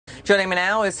Joining me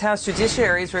now is House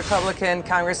Judiciary's Republican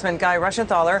Congressman Guy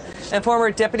Reschenthaler and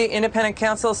former Deputy Independent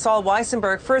Counsel Saul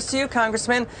Weissenberg. First to you,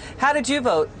 Congressman. How did you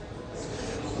vote?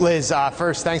 Liz,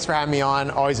 first, thanks for having me on.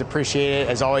 Always appreciate it.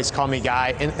 As always, call me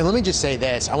Guy. And let me just say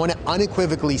this. I want to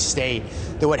unequivocally state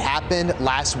that what happened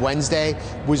last Wednesday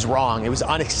was wrong. It was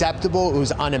unacceptable. It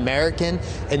was un-American.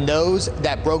 And those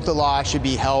that broke the law should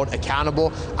be held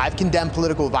accountable. I've condemned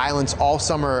political violence all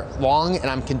summer long, and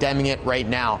I'm condemning it right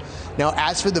now. Now,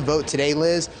 as for the vote today,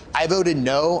 Liz, I voted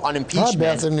no on impeachment.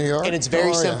 Hi, Beth in New York. And it's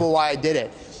very simple why I did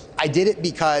it. I did it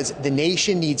because the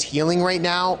nation needs healing right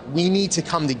now. We need to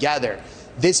come together.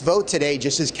 This vote today,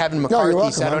 just as Kevin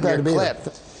McCarthy said on your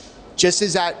clip, just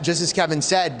as Kevin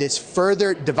said, this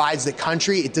further divides the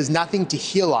country. It does nothing to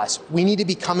heal us. We need to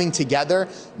be coming together,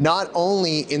 not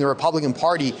only in the Republican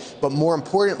Party, but more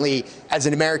importantly, as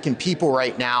an American people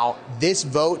right now. This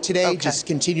vote today just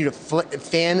continue to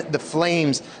fan the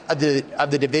flames of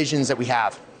the divisions that we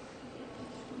have.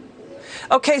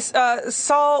 Okay,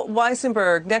 Saul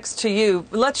Weissenberg, next to you.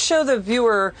 Let's show the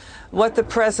viewer what the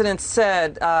president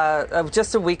said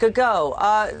just a week ago.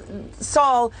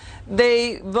 Saul,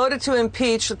 they voted to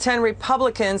impeach. 10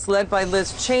 Republicans, led by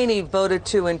Liz Cheney, voted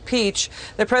to impeach.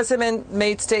 The president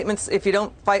made statements, if you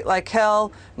don't fight like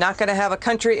hell, not going to have a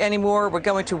country anymore. We're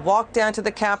going to walk down to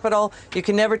the Capitol. You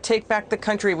can never take back the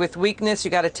country with weakness.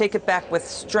 You got to take it back with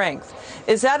strength.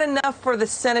 Is that enough for the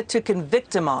Senate to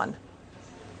convict him on?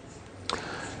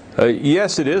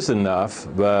 Yes, it is enough.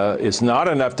 It's not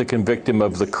enough to convict him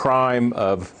of the crime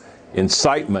of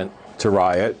incitement to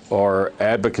riot or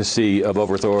advocacy of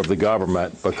overthrow of the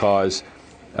government, because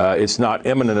it's not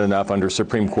imminent enough under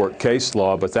Supreme Court case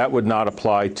law. But that would not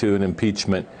apply to an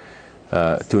impeachment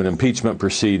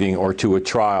proceeding or to a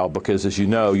trial, because, as you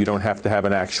know, you don't have to have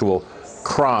an actual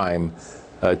crime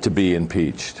to be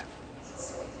impeached.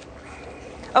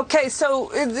 Okay,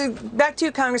 so back to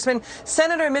you, Congressman.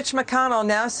 Senator Mitch McConnell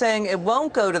now saying it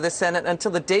won't go to the Senate until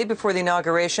the day before the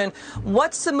inauguration.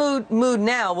 What's the mood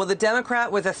now? Will the Democrat,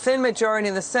 with a thin majority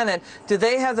in the Senate, do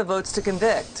they have the votes to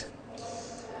convict?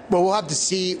 Well, we'll have to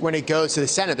see when it goes to the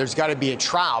Senate. There's got to be a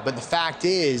trial. But the fact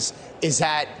is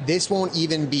that this won't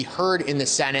even be heard in the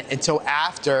Senate until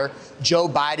after Joe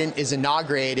Biden is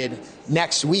inaugurated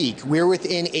next week. We're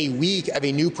within a week of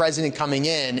a new president coming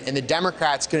in, and the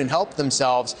Democrats couldn't help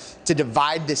themselves to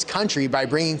divide this country by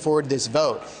bringing forward this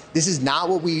vote. This is not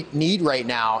what we need right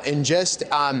now. And just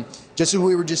as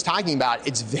we were just talking about,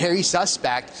 it's very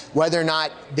suspect whether or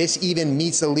not this even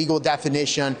meets the legal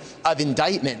definition of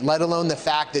indictment, let alone the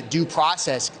fact that due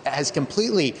process has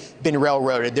completely been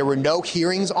railroaded. There were no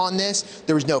hearings on this.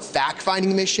 There was no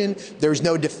fact-finding mission. There was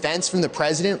no defense from the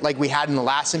president like we had in the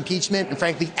last impeachment, and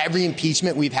frankly, every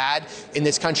impeachment we've had in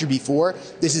this country before.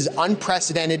 This is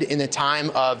unprecedented in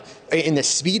the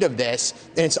speed of this,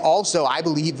 and it's also, I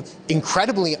believe,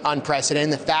 incredibly unprecedented in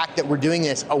the fact that we're doing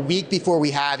this a week before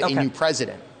we have a new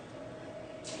president.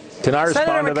 Can I respond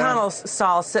Senator to that? McConnell,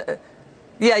 Saul,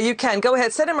 yeah, you can. Go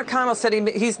ahead. Senator McConnell said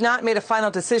he's not made a final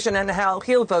decision on how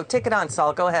he'll vote. Take it on,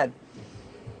 Saul. Go ahead.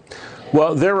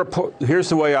 Well, here's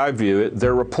the way I view it.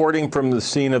 They're reporting from the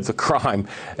scene of the crime,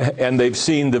 and they've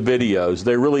seen the videos.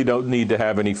 They really don't need to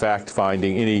have any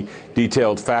fact-finding, any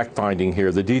detailed fact-finding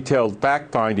here. The detailed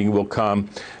fact-finding will come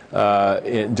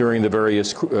during the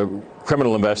various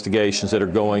criminal investigations that are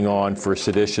going on for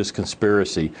seditious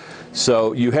conspiracy.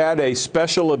 So you had a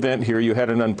special event here. You had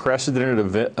an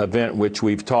unprecedented event, which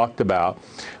we've talked about,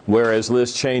 whereas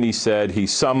Liz Cheney said he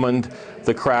summoned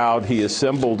the crowd, he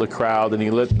assembled the crowd, and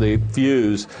he lit the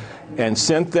fuse and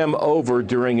sent them over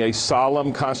during a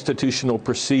solemn constitutional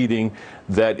proceeding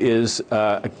that is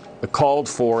called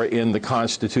for in the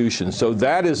Constitution. So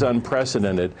that is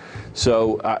unprecedented.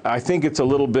 So I think it's a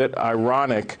little bit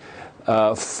ironic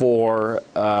for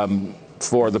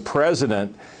the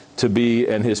president to be,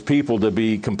 and his people to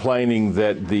be, complaining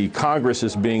that the Congress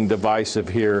is being divisive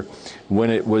here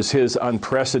when it was his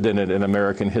unprecedented in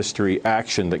American history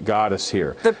action that got us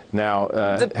here.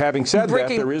 Having said that,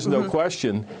 there is no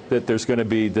question that there's going to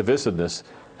be divisiveness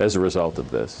as a result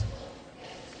of this.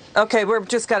 Okay, we're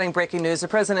just getting breaking news. The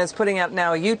president is putting out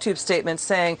now a YouTube statement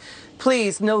saying,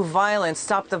 please, no violence,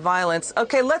 stop the violence.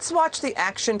 Okay, let's watch the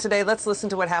action today. Let's listen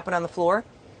to what happened on the floor.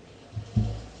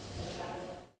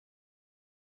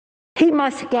 He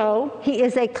must go. He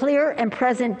is a clear and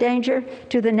present danger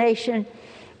to the nation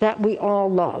that we all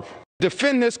love.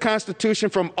 Defend this Constitution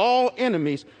from all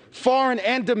enemies, foreign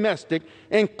and domestic,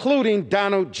 including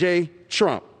Donald J.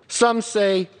 Trump. Some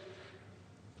say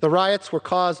the riots were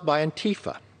caused by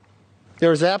Antifa.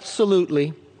 There is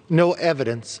absolutely no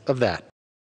evidence of that.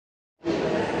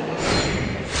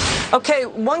 Okay,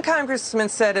 one congressman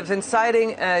said if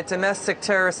inciting a domestic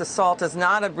terrorist assault is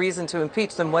not a reason to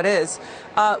impeach them, what is?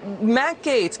 Matt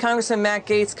Gaetz, Congressman Matt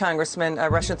Gaetz, Congressman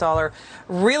Reschenthaler,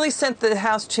 really sent the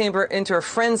House chamber into a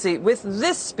frenzy with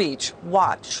this speech.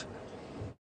 Watch.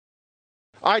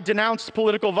 I denounce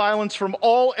political violence from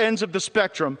all ends of the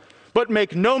spectrum, but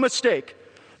make no mistake,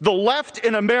 the left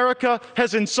in America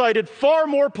has incited far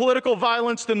more political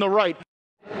violence than the right.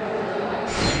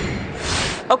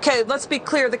 Okay, let's be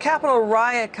clear. The Capitol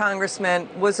riot, Congressman,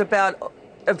 was about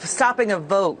stopping a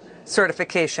vote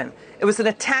certification. It was an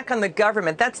attack on the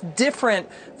government. That's different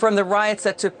from the riots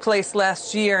that took place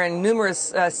last year in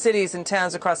numerous cities and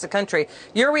towns across the country.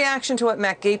 Your reaction to what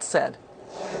Matt Gaetz said?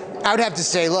 I would have to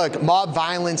say, look, mob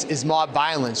violence is mob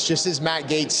violence. Just as Matt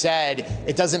Gaetz said,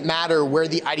 it doesn't matter where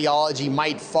the ideology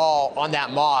might fall on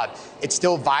that mob. It's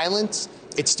still violence.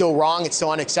 It's still wrong, it's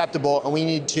still unacceptable, and we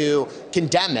need to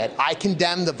condemn it. I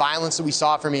condemn the violence that we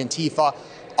saw from Antifa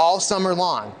all summer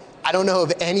long. I don't know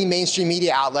of any mainstream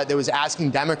media outlet that was asking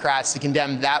Democrats to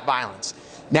condemn that violence.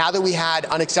 Now that we had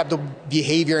unacceptable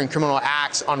behavior and criminal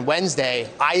acts on Wednesday,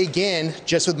 I again,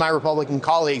 just with my Republican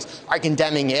colleagues, are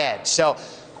condemning it. So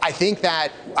I think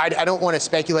that I don't want to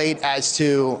speculate as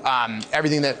to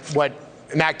everything that what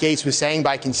Matt Gaetz was saying, but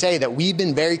I can say that we've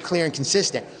been very clear and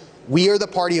consistent. We are the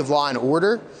party of law and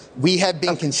order. We have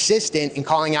been consistent in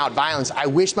calling out violence. I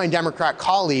wish my Democrat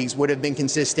colleagues would have been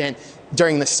consistent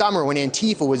during the summer when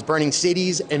Antifa was burning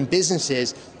cities and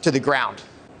businesses to the ground.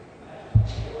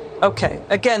 Okay.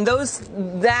 Again,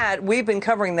 we've been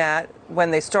covering that when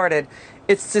they started.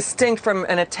 It's distinct from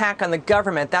an attack on the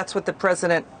government. That's what the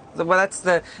president. Well, that's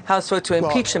the House vote to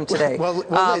impeach him today. Well,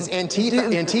 Liz,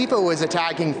 Antifa was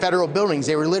attacking federal buildings.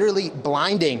 They were literally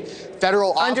blinding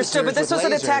federal officers. Understood, but this was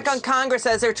an attack on Congress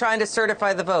as they're trying to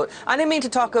certify the vote. I didn't mean to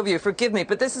talk over you. Forgive me,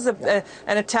 but this is an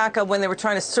attack on when they were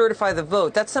trying to certify the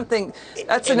vote. That's something.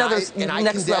 That's another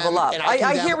next level up.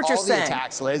 I hear what you're saying.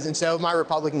 Attacks, Liz, and so have my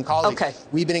Republican colleagues. Okay.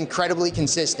 We've been incredibly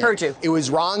consistent. Heard you. It was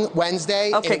wrong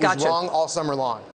Wednesday. Okay, and it was wrong all summer long.